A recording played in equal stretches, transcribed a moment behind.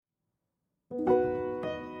Hey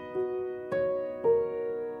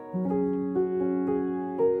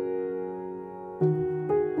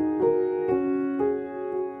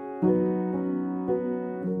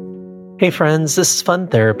friends, this is Fun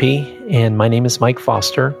Therapy, and my name is Mike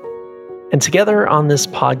Foster. And together on this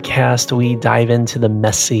podcast, we dive into the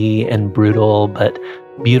messy and brutal but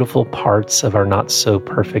beautiful parts of our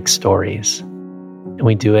not-so-perfect stories. And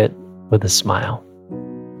we do it with a smile.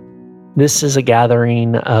 This is a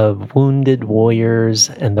gathering of wounded warriors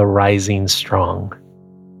and the rising strong.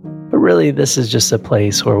 But really, this is just a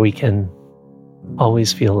place where we can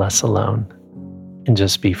always feel less alone and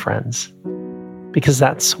just be friends. Because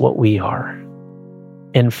that's what we are.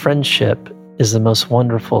 And friendship is the most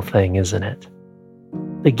wonderful thing, isn't it?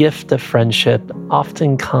 The gift of friendship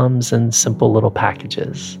often comes in simple little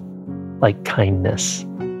packages, like kindness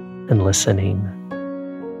and listening,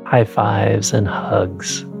 high fives and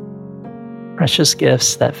hugs, precious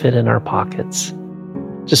gifts that fit in our pockets,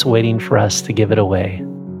 just waiting for us to give it away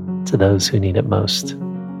to those who need it most.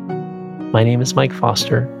 My name is Mike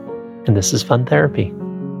Foster, and this is Fun Therapy.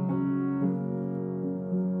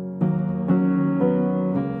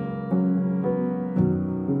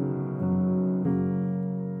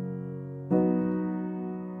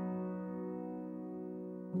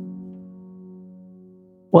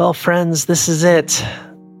 Well, friends, this is it.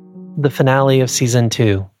 The finale of season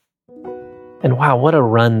 2. And wow, what a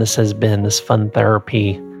run this has been, this Fun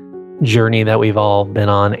Therapy journey that we've all been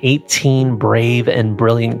on. 18 brave and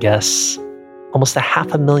brilliant guests, almost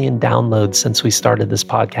 500,000 downloads since we started this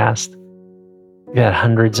podcast. We've had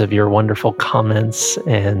hundreds of your wonderful comments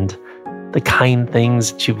and the kind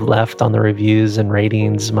things that you've left on the reviews and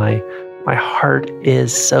ratings. My heart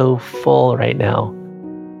is so full right now.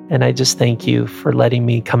 And I just thank you for letting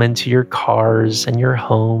me come into your cars and your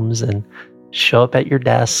homes and show up at your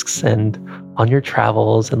desks and on your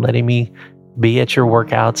travels and letting me be at your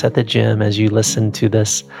workouts at the gym as you listen to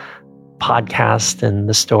this podcast and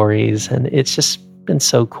the stories. And it's just been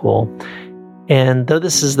so cool. And though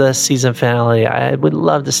this is the season finale, I would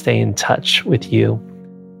love to stay in touch with you.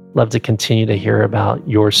 Love to continue to hear about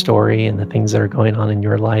your story and the things that are going on in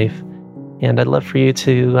your life. And I'd love for you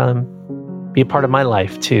to be a part of my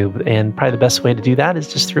life too. And probably the best way to do that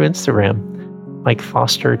is just through Instagram. Mike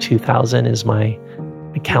Foster 2000 is my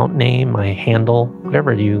account name, my handle,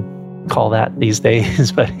 whatever you call that these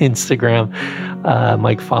days, but Instagram,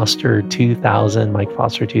 Mike Foster 2000, Mike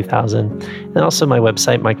Foster 2000. And also my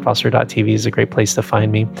website, mikefoster.tv is a great place to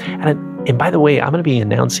find me. And by the way, I'm going to be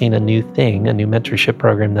announcing a new thing, a new mentorship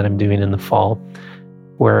program that I'm doing in the fall,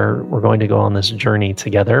 where we're going to go on this journey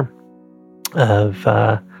together of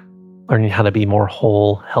learning how to be more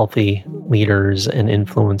whole, healthy leaders and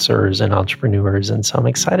influencers and entrepreneurs. And so I'm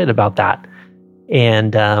excited about that.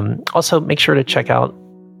 And also make sure to check out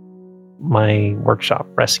my workshop,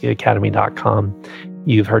 rescueacademy.com.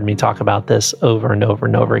 You've heard me talk about this over and over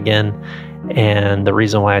and over again. And the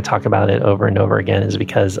reason why I talk about it over and over again is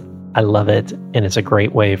because I love it. And it's a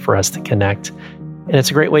great way for us to connect. And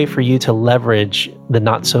it's a great way for you to leverage the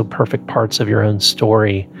not so perfect parts of your own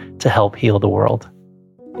story to help heal the world.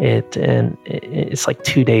 It's like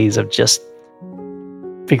 2 days of just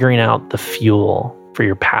figuring out the fuel for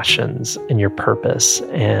your passions and your purpose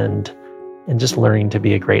and just learning to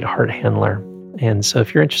be a great heart handler. And so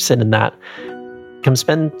if you're interested in that, come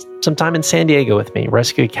spend some time in San Diego with me.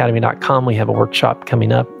 RescueAcademy.com. We have a workshop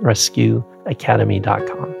coming up,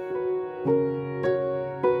 RescueAcademy.com.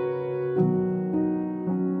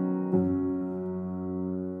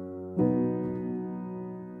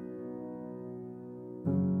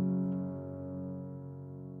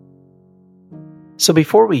 So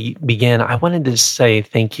before we begin, I wanted to say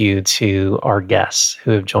thank you to our guests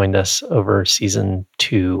who have joined us over season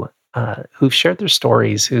 2, who've shared their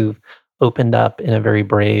stories, who've opened up in a very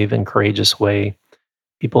brave and courageous way,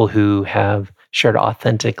 people who have shared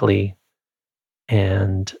authentically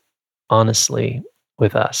and honestly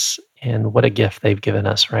with us. And what a gift they've given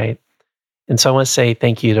us, right? And so I want to say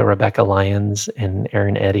thank you to Rebecca Lyons and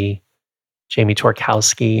Aaron Eddy, Jamie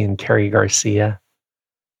Torkowski and Carrie Garcia.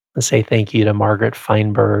 Let's say thank you to Margaret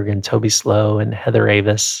Feinberg and Toby Slow and Heather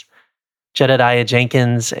Avis, Jedediah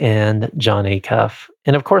Jenkins and John Acuff.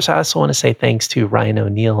 And of course, I also want to say thanks to Ryan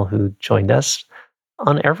O'Neill, who joined us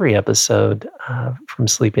on every episode from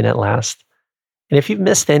Sleeping at Last. And if you've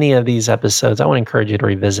missed any of these episodes, I want to encourage you to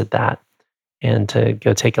revisit that and to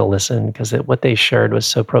go take a listen, because what they shared was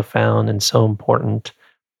so profound and so important.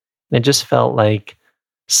 And it just felt like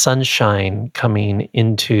sunshine coming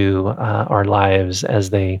into our lives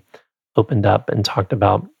as they opened up and talked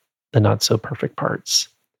about the not so perfect parts.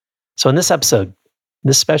 So in this episode,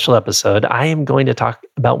 This special episode, I am going to talk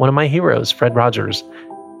about one of my heroes, Fred Rogers,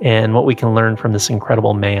 and what we can learn from this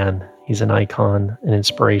incredible man. He's an icon, an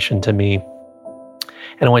inspiration to me.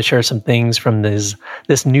 And I want to share some things from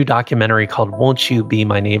this new documentary called Won't You Be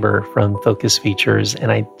My Neighbor from Focus Features.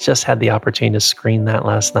 And I just had the opportunity to screen that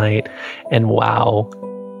last night. And wow,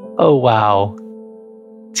 oh wow,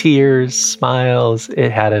 tears, smiles,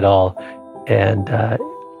 it had it all. And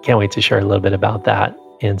can't wait to share a little bit about that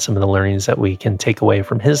and some of the learnings that we can take away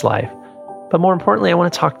from his life. But more importantly, I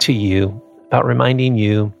want to talk to you about reminding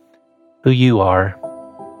you who you are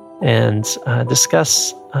and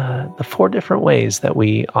discuss the 4 different ways that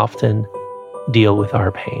we often deal with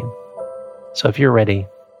our pain. So if you're ready,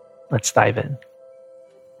 let's dive in.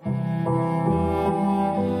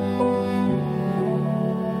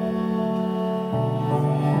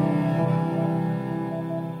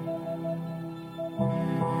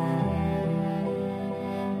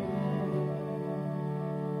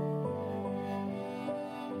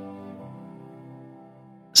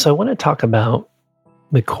 So I want to talk about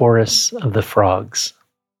the chorus of the frogs,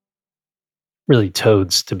 really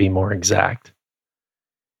toads to be more exact.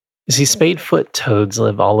 You see, spadefoot toads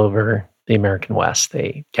live all over the American West.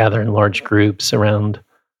 They gather in large groups around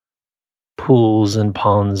pools and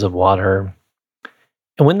ponds of water.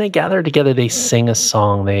 And when they gather together, they sing a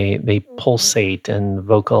song. They pulsate and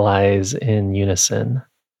vocalize in unison,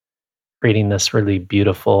 creating this really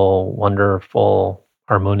beautiful, wonderful,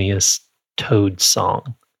 harmonious toad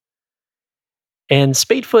song. And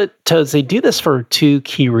spadefoot toads, they do this for 2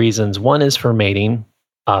 key reasons. One is for mating,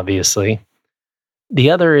 obviously.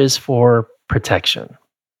 The other is for protection.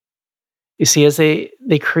 You see, as they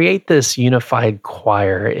create this unified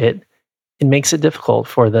choir, it makes it difficult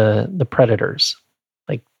for the predators,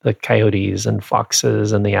 like the coyotes and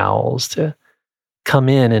foxes and the owls, to come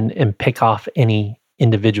in and pick off any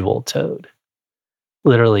individual toad.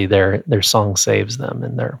 Literally, their song saves them,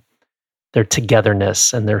 and their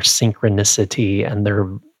togetherness and their synchronicity and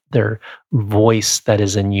their voice that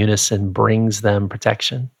is in unison brings them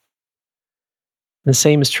protection. The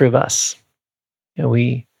same is true of us. You know,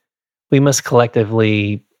 we must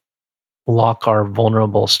collectively lock our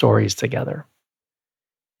vulnerable stories together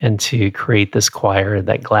and to create this choir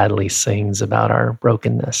that gladly sings about our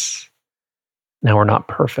brokenness. Now, we're not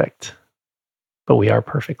perfect, but we are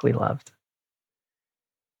perfectly loved.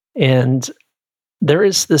 And there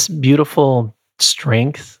is this beautiful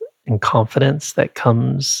strength and confidence that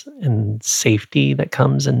comes in safety, that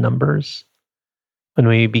comes in numbers, when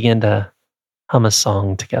we begin to hum a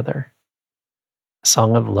song together. A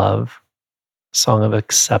song of love, a song of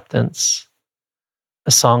acceptance,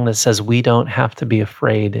 a song that says we don't have to be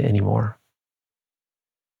afraid anymore.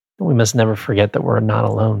 We must never forget that we're not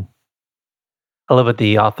alone. I love what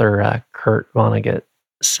the author Kurt Vonnegut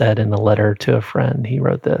said in a letter to a friend. He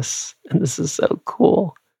wrote this, and this is so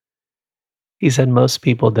cool. He said, most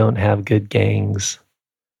people don't have good gangs,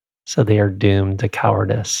 so they are doomed to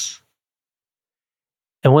cowardice.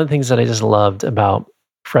 And one of the things that I just loved about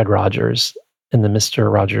Fred Rogers and the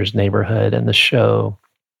Mr. Rogers Neighborhood and the show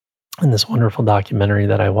and this wonderful documentary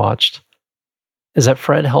that I watched is that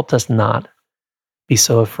Fred helped us not be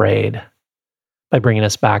so afraid by bringing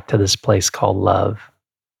us back to this place called love.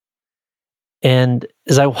 And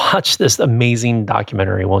as I watched this amazing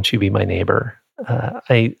documentary, Won't You Be My Neighbor,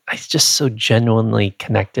 I just so genuinely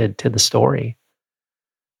connected to the story.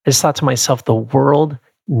 I just thought to myself, the world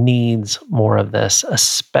needs more of this,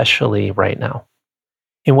 especially right now.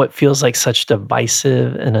 In what feels like such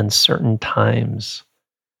divisive and uncertain times,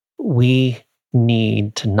 we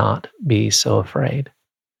need to not be so afraid.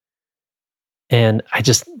 And I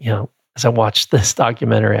just, as I watched this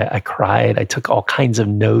documentary, I cried. I took all kinds of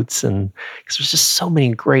notes, and because there's just so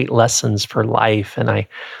many great lessons for life. And I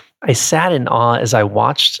sat in awe as I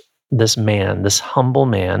watched this man, this humble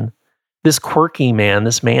man, this quirky man,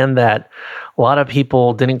 this man that a lot of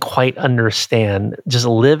people didn't quite understand, just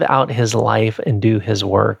live out his life and do his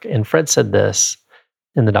work. And Fred said this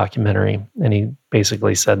in the documentary, and he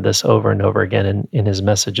basically said this over and over again in his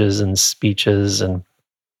messages and speeches and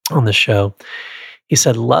on the show. He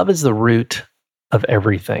said, love is the root of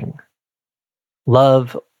everything.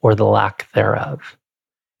 Love or the lack thereof.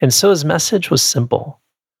 And so his message was simple.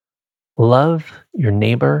 Love your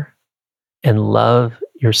neighbor and love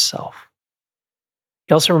yourself.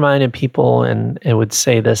 He also reminded people, and would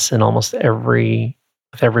say this in almost with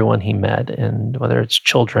everyone he met, and whether it's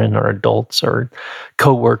children or adults or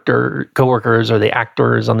coworkers or the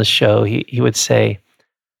actors on the show, he would say,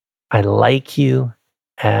 I like you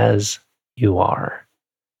as you are,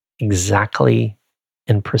 exactly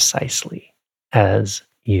and precisely as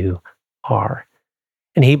you are.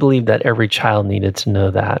 And he believed that every child needed to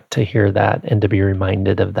know that, to hear that, and to be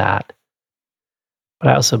reminded of that. But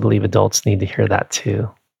I also believe adults need to hear that too,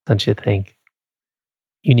 don't you think?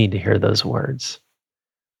 You need to hear those words.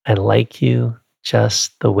 I like you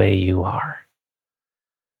just the way you are.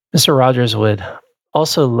 Mr. Rogers would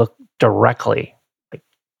also look directly, like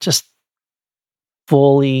just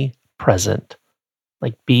fully present,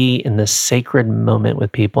 like be in this sacred moment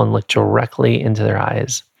with people and look directly into their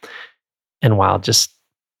eyes. And wow, just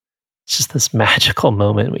this magical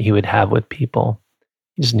moment he would have with people.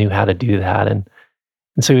 He just knew how to do that. And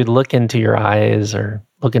so he'd look into your eyes or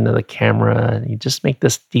look into the camera and he'd just make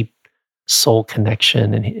this deep soul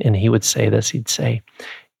connection. And he would say this, he'd say,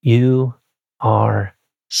 "You are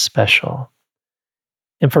special."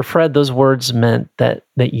 And for Fred, those words meant that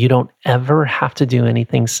you don't ever have to do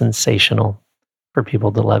anything sensational for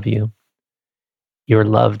people to love you. You're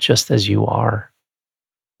loved just as you are,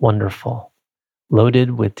 wonderful,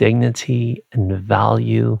 loaded with dignity and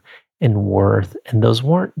value and worth. And those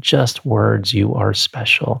weren't just words, "you are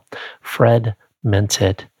special." Fred meant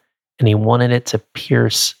it, and he wanted it to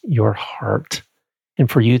pierce your heart and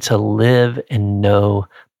for you to live and know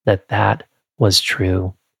that that was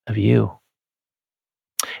true of you.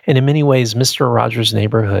 And in many ways, Mr. Rogers'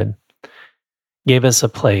 Neighborhood gave us a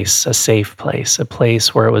place, a safe place, a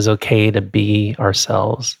place where it was okay to be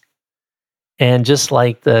ourselves. And just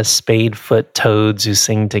like the Spadefoot Toads who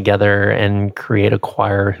sing together and create a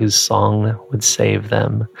choir whose song would save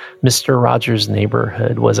them, Mr. Rogers'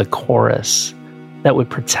 Neighborhood was a chorus that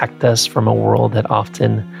would protect us from a world that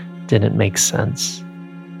often didn't make sense.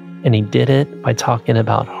 And he did it by talking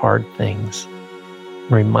about hard things,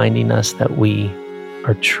 reminding us that we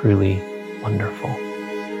are truly wonderful.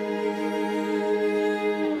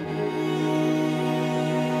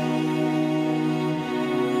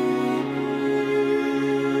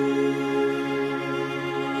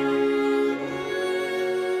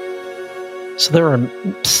 So there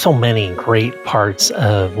are so many great parts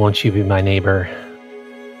of Won't You Be My Neighbor.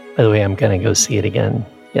 By the way, I'm going to go see it again.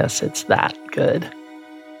 Yes, it's that good.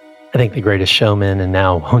 I think The Greatest Showman and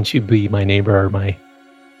now Won't You Be My Neighbor are my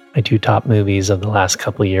two top movies of the last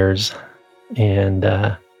couple of years. And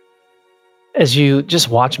as you just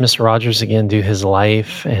watch Mr. Rogers again do his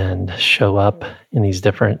life and show up in these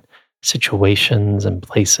different situations and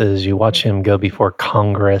places, you watch him go before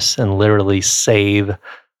Congress and literally save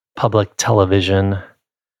public television,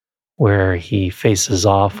 where he faces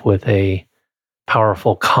off with a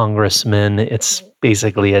powerful congressman. It's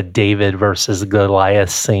basically a David versus Goliath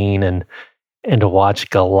scene, and to watch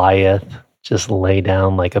Goliath just lay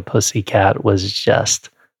down like a pussycat was just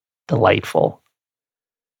delightful.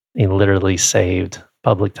 He literally saved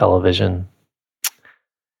public television.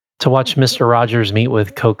 To watch Mr. Rogers meet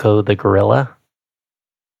with Coco the gorilla,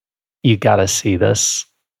 you got to see this.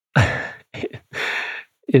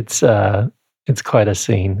 It's quite a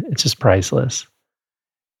scene. It's just priceless.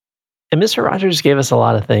 And Mr. Rogers gave us a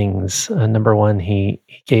lot of things. Number one, he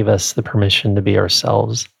gave us the permission to be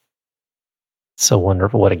ourselves. So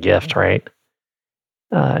wonderful. What a gift, right?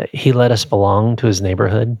 He let us belong to his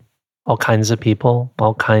neighborhood. All kinds of people,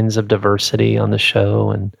 all kinds of diversity on the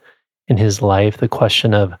show and in his life. The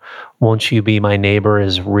question of, won't you be my neighbor,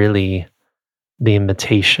 is really the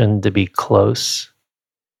invitation to be close.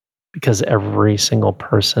 Because every single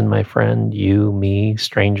person, my friend, you, me,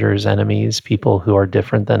 strangers, enemies, people who are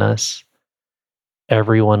different than us,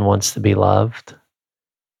 everyone wants to be loved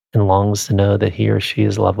and longs to know that he or she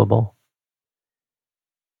is lovable.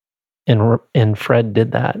 And Fred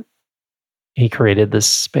did that. He created this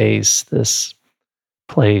space, this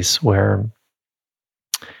place where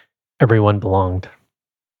everyone belonged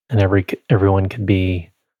and everyone could be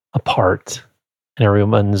a part and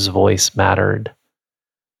everyone's voice mattered.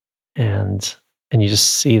 And you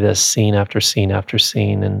just see this scene after scene after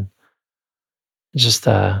scene, and it's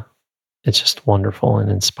just wonderful and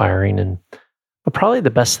inspiring. But probably the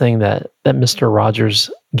best thing that Mr. Rogers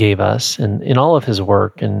gave us in all of his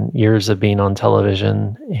work and years of being on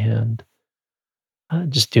television and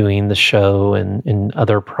just doing the show and in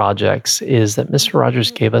other projects is that Mr.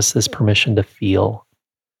 Rogers gave us this permission to feel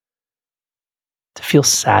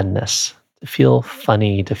sadness, to feel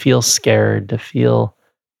funny, to feel scared, to feel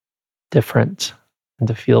different, and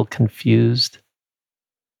to feel confused,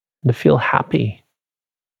 and to feel happy,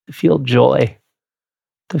 to feel joy,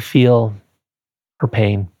 to feel her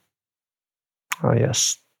pain. Oh,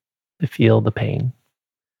 yes, to feel the pain,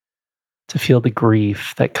 to feel the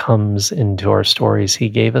grief that comes into our stories. He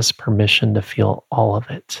gave us permission to feel all of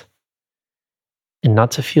it and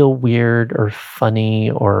not to feel weird or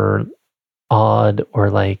funny or odd or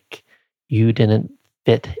like you didn't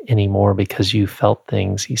fit anymore because you felt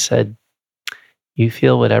things. He said, you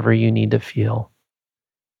feel whatever you need to feel.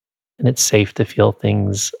 And it's safe to feel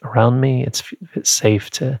things around me. It's safe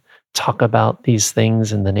to talk about these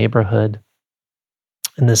things in the neighborhood.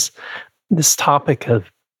 And this topic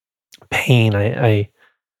of pain,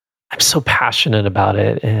 I'm so passionate about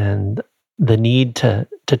it, and the need to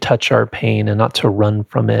touch our pain and not to run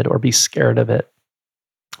from it or be scared of it,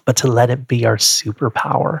 but to let it be our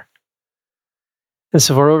superpower. And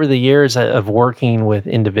so, for over the years of working with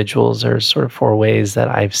individuals, there's sort of 4 ways that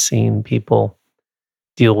I've seen people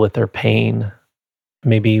deal with their pain.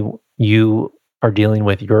 Maybe you are dealing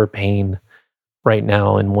with your pain right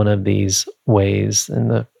now in one of these ways. And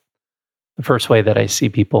the first way that I see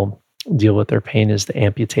people deal with their pain is to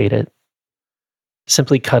amputate it,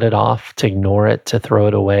 simply cut it off, to ignore it, to throw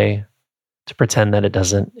it away, to pretend that it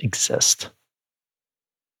doesn't exist.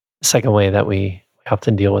 The second way that we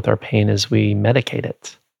often deal with our pain is we medicate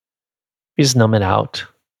it. We just numb it out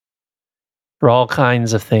for all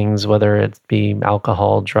kinds of things, whether it be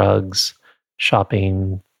alcohol, drugs,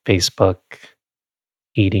 shopping, Facebook,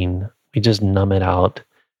 eating. We just numb it out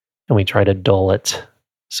and we try to dull it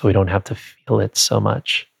so we don't have to feel it so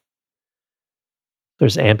much.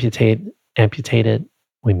 There's amputate it,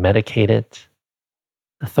 we medicate it.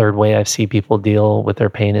 The third way I see people deal with their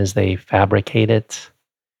pain is they fabricate it.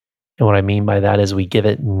 And what I mean by that is we give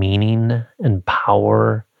it meaning and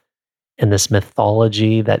power and this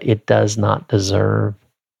mythology that it does not deserve.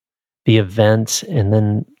 The event and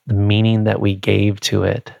then the meaning that we gave to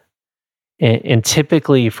it. And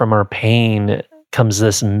typically from our pain comes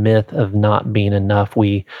this myth of not being enough.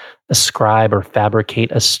 We ascribe or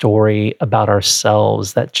fabricate a story about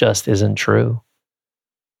ourselves that just isn't true.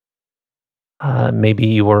 Maybe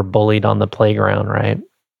you were bullied on the playground, right?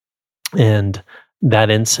 And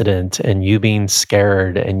that incident and you being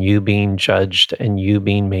scared and you being judged and you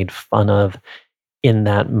being made fun of in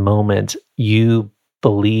that moment, you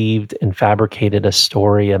believed and fabricated a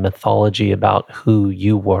story, a mythology about who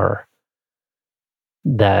you were,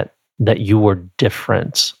 that you were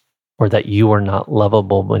different or that you were not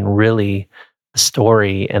lovable, when really the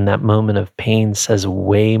story and that moment of pain says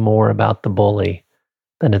way more about the bully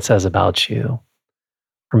than it says about you.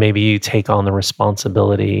 Or maybe you take on the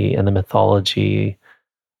responsibility and the mythology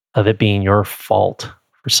of it being your fault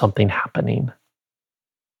for something happening,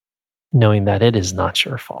 knowing that it is not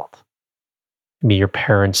your fault. Maybe your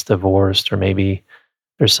parents divorced, or maybe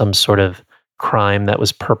there's some sort of crime that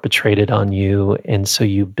was perpetrated on you. And so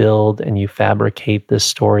you build and you fabricate this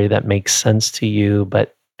story that makes sense to you,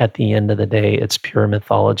 but at the end of the day, it's pure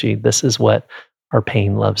mythology. This is what our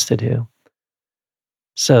pain loves to do.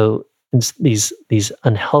 So in these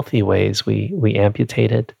unhealthy ways, we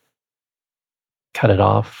amputate it, cut it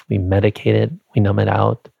off, we medicate it, we numb it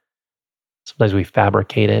out. Sometimes we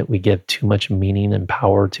fabricate it, we give too much meaning and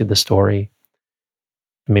power to the story.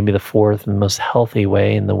 Maybe the fourth and most healthy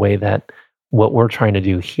way, and the way that what we're trying to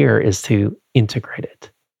do here, is to integrate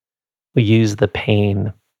it. We use the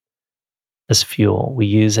pain as fuel. We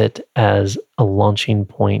use it as a launching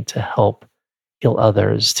point to help heal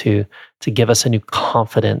others, to give us a new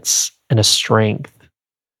confidence and a strength,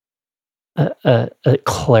 a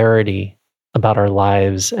clarity about our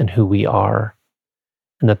lives and who we are.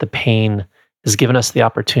 And that the pain has given us the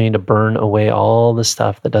opportunity to burn away all the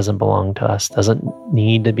stuff that doesn't belong to us, doesn't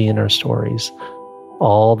need to be in our stories.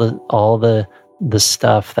 All the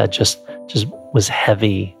stuff that just was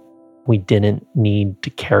heavy. We didn't need to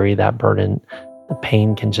carry that burden. The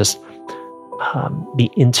pain can just be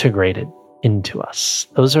integrated into us.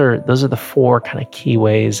 Those are the 4 kind of key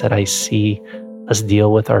ways that I see us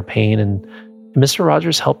deal with our pain. And Mr.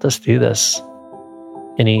 Rogers helped us do this,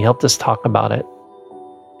 and he helped us talk about it.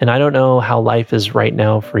 And I don't know how life is right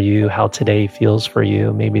now for you, how today feels for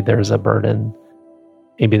you. Maybe there's a burden.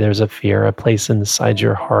 Maybe there's a fear, a place inside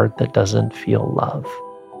your heart that doesn't feel love.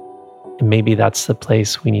 And maybe that's the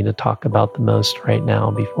place we need to talk about the most right now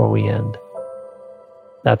before we end.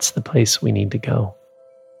 That's the place we need to go.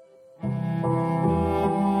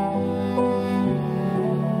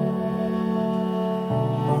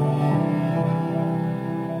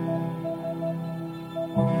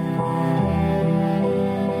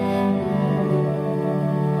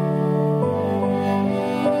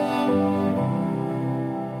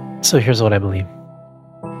 So here's what I believe.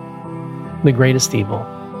 The greatest evil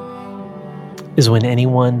is when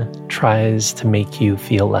anyone tries to make you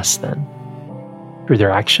feel less than. Through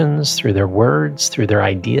their actions, through their words, through their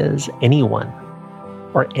ideas, anyone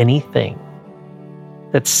or anything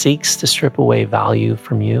that seeks to strip away value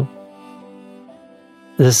from you.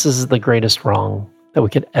 This is the greatest wrong that we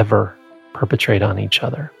could ever perpetrate on each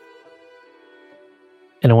other.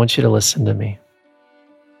 And I want you to listen to me.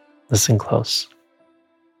 Listen close.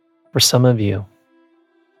 For some of you,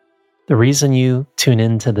 the reason you tune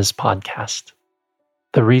into this podcast,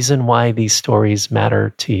 the reason why these stories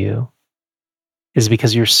matter to you, is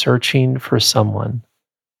because you're searching for someone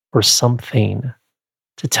or something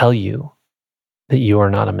to tell you that you are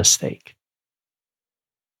not a mistake,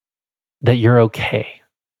 that you're okay.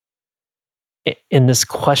 In this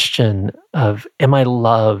question of, am I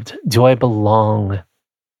loved? Do I belong?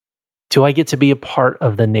 Do I get to be a part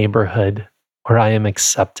of the neighborhood where I am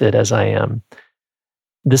accepted as I am?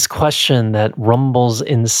 This question that rumbles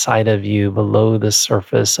inside of you below the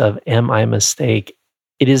surface of, am I a mistake?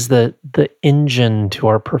 It is the engine to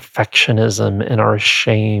our perfectionism and our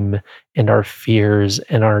shame and our fears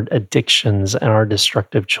and our addictions and our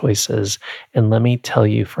destructive choices. And let me tell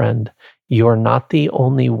you, friend, you are not the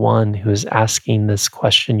only one who is asking this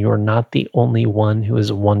question. You are not the only one who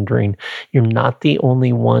is wondering. You're not the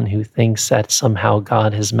only one who thinks that somehow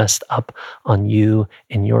God has messed up on you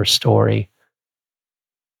and your story.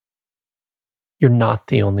 You're not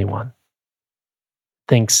the only one who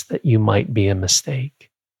thinks that you might be a mistake.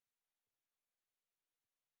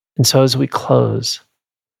 And so as we close,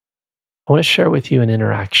 I want to share with you an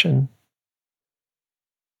interaction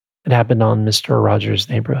that happened on Mr. Rogers'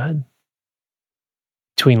 Neighborhood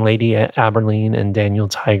between Lady Aberline and Daniel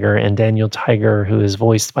Tiger, who is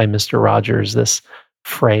voiced by Mr. Rogers, this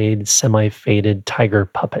frayed, semi-faded tiger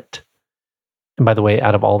puppet. And by the way,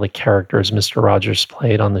 out of all the characters Mr. Rogers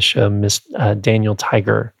played on the show, Daniel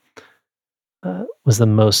Tiger was the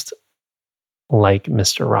most like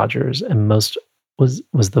Mr. Rogers and most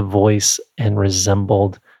was the voice and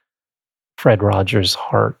resembled Fred Rogers'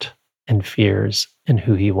 heart and fears and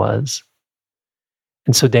who he was.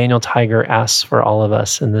 And so Daniel Tiger asks for all of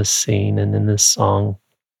us in this scene and in this song.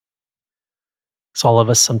 So all of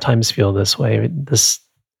us sometimes feel this way. This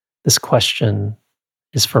question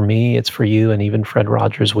is for me, it's for you, and even Fred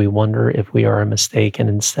Rogers. We wonder if we are a mistake. And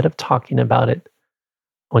instead of talking about it,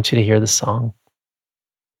 I want you to hear the song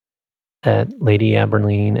that Lady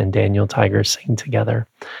Aberline and Daniel Tiger sing together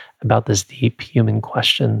about this deep human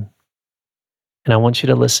question. And I want you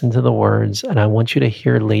to listen to the words, and I want you to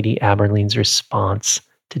hear Lady Aberline's response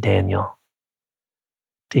to Daniel,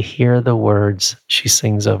 to hear the words she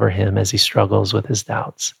sings over him as he struggles with his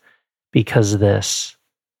doubts. Because this,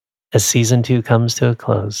 as season 2 comes to a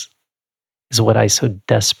close, is what I so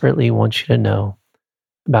desperately want you to know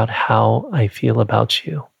about how I feel about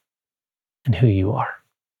you and who you are.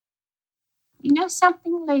 You know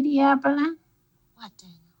something, Lady Aberline? What,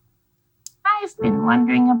 Daniel? I've been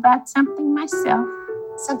wondering about something myself.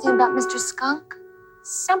 Something about Mr. Skunk?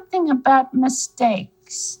 Something about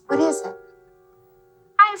mistakes. What is it?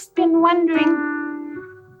 I've been wondering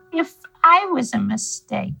if I was a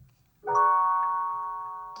mistake.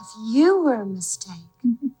 If you were a mistake?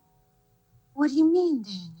 What do you mean,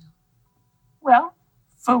 Daniel? Well,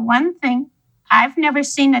 for one thing, I've never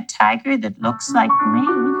seen a tiger that looks like me.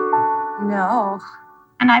 No.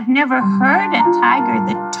 And I've never heard a tiger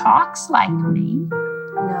that talks like me.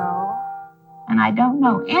 No. And I don't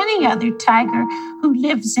know any other tiger who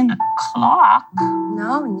lives in a clock.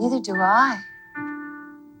 No, neither do I.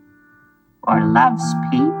 Or loves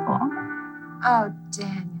people. Oh,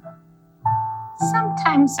 Daniel.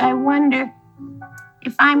 Sometimes I wonder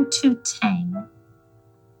if I'm too tame.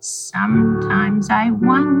 Sometimes I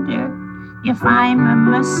wonder if I'm a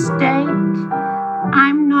mistake.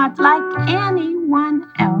 I'm not like anyone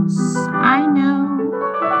else I know.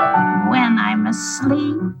 When I'm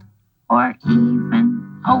asleep or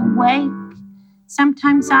even awake,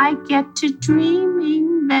 sometimes I get to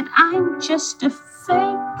dreaming that I'm just a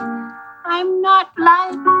fake. I'm not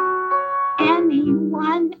like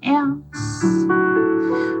anyone else.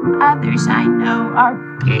 Others I know are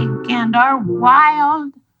big and are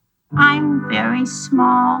wild. I'm very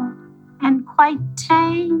small and quite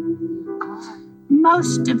tame.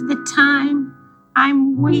 Most of the time,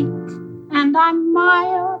 I'm weak and I'm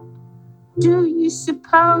mild. Do you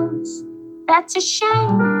suppose that's a shame?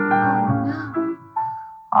 Oh, no.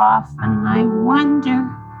 Often I wonder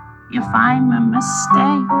if I'm a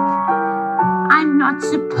mistake. I'm not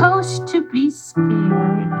supposed to be scared,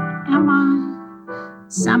 am I?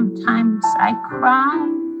 Sometimes I cry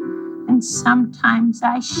and sometimes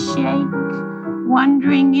I shake,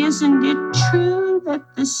 wondering, isn't it true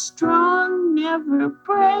that the strong never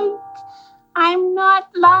break? I'm not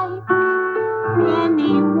like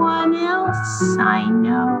anyone else I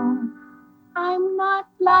know. I'm not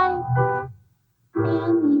like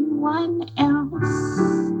anyone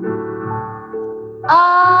else.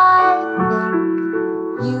 I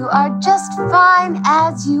think you are just fine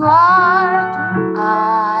as you are.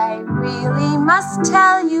 I really must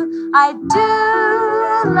tell you, I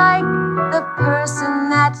do like the person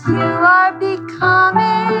that you are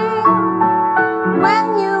becoming.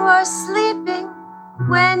 When you are sleeping,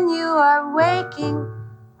 when you are waking,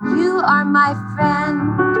 you are my friend.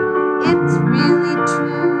 It's really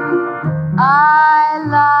true. I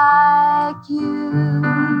like you.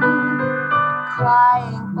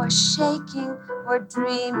 Crying or shaking or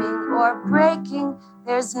dreaming or breaking,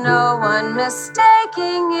 there's no one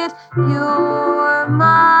mistaking it. You're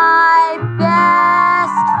my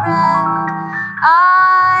best friend.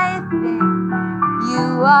 I think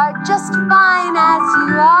you are just fine as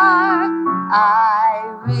you are.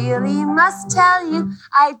 I really must tell you,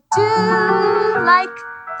 I do like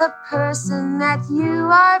the person that you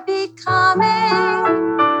are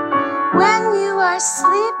becoming. When you are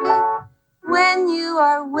sleeping, when you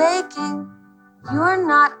are waking, you're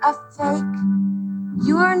not a fake,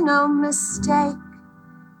 you're no mistake,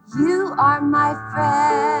 you are my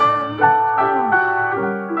friend.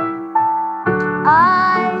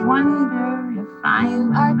 I wonder if I'm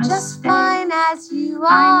you are a just mistake. fine as you are.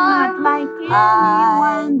 I'm not like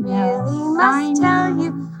anyone I really else. must tell you,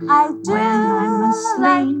 I do when I'm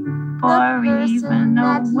asleep or even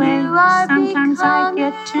awake. Sometimes I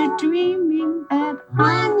get to dreaming that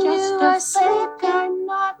I'm just a fake. I'm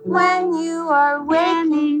not when you are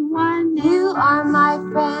waking, anyone else. you are my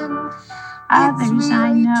friend. Others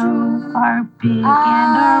I know are big and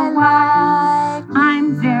are wide.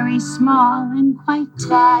 I'm very small and quite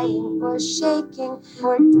Crying or shaking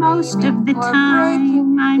or most of the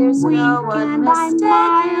time I'm weak and I'm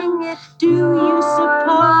mild. Do you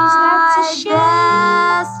suppose that's a shame?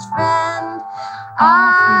 Best friend,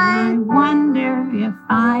 I wonder if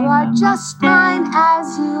I'm you are a just mistake. fine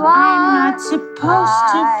as you are. I'm not supposed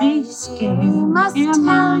to be scared. I must am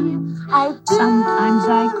tell I? you, I do. Sometimes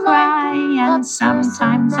I cry and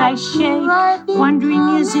sometimes I shake,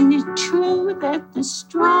 wondering isn't it true that the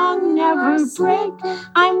strong never break?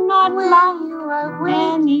 I'm not like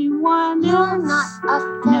anyone You're else. not a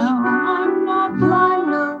fake. No, I'm not You're like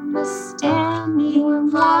no mistake.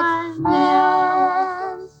 anyone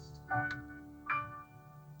else.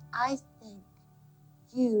 I think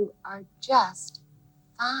you are just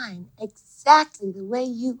fine, exactly the way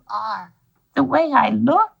you are. The way I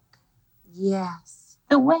look, Yes.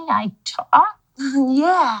 the way I talk,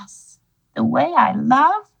 Yes. the way I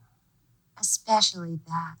love. Especially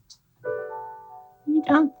that. You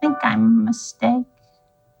don't think I'm a mistake?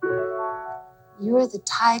 You're the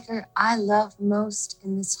tiger I love most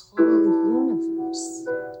in this whole universe.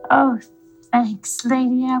 Oh, thanks,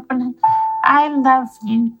 Lady Apperlin. I love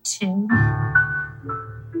you too.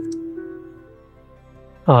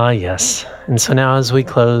 Ah, yes. And so now as we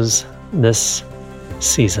close this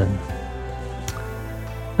season,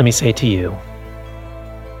 let me say to you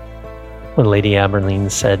what Lady Aberline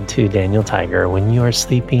said to Daniel Tiger: when you are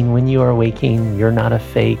sleeping, when you are waking, you're not a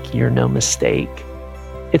fake, you're no mistake.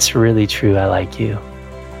 It's really true, I like you.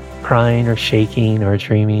 Crying or shaking or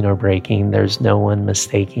dreaming or breaking, there's no one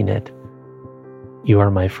mistaking it. You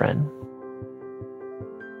are my friend.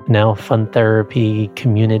 Now, fun therapy,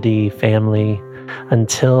 community, family,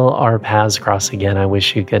 until our paths cross again, I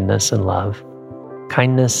wish you goodness and love,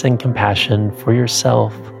 kindness and compassion for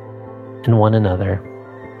yourself and one another.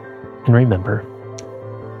 And remember,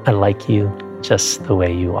 I like you just the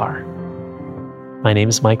way you are. My name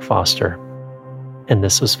is Mike Foster, and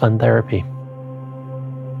this was Fun Therapy.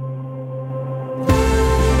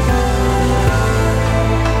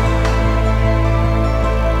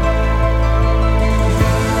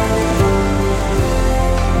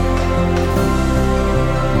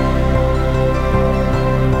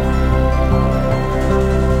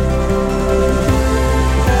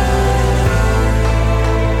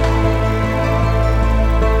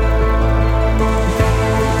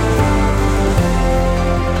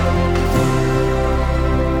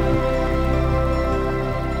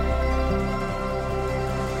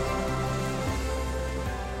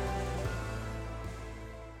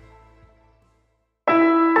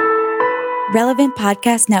 Relevant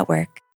Podcast Network.